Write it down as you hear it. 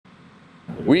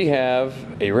We have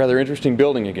a rather interesting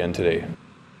building again today.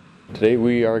 Today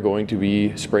we are going to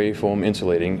be spray foam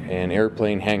insulating an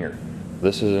airplane hangar.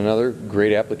 This is another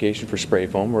great application for spray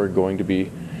foam. We're going to be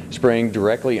spraying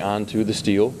directly onto the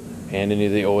steel and any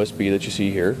of the OSB that you see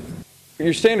here.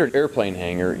 Your standard airplane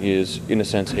hangar is, in a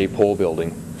sense, a pole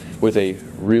building with a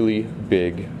really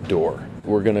big door.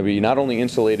 We're going to be not only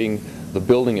insulating the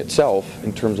building itself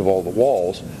in terms of all the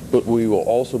walls, but we will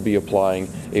also be applying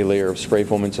a layer of spray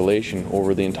foam insulation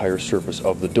over the entire surface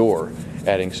of the door,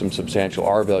 adding some substantial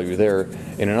R value there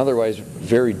in an otherwise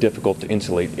very difficult to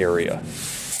insulate area.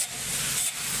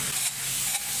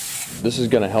 This is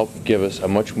going to help give us a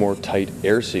much more tight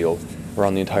air seal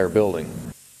around the entire building.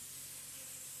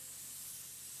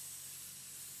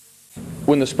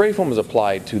 When the spray foam is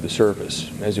applied to the surface,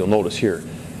 as you'll notice here,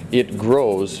 it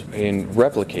grows and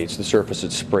replicates the surface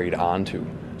it's sprayed onto.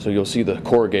 So you'll see the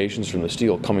corrugations from the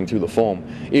steel coming through the foam,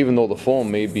 even though the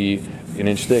foam may be an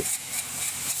inch thick.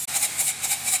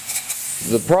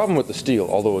 The problem with the steel,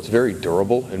 although it's very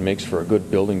durable and makes for a good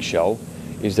building shell,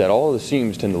 is that all of the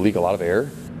seams tend to leak a lot of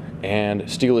air, and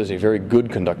steel is a very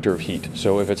good conductor of heat.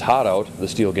 So if it's hot out, the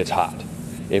steel gets hot.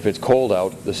 If it's cold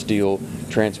out, the steel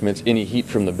transmits any heat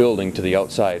from the building to the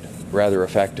outside rather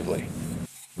effectively.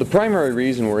 The primary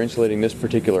reason we're insulating this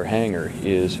particular hangar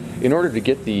is in order to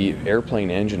get the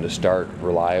airplane engine to start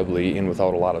reliably and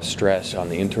without a lot of stress on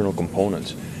the internal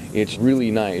components. It's really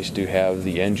nice to have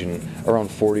the engine around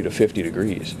 40 to 50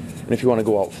 degrees. And if you want to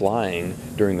go out flying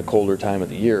during the colder time of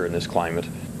the year in this climate,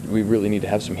 we really need to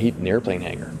have some heat in the airplane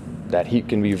hangar. That heat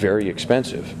can be very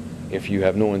expensive if you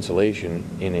have no insulation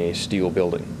in a steel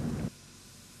building.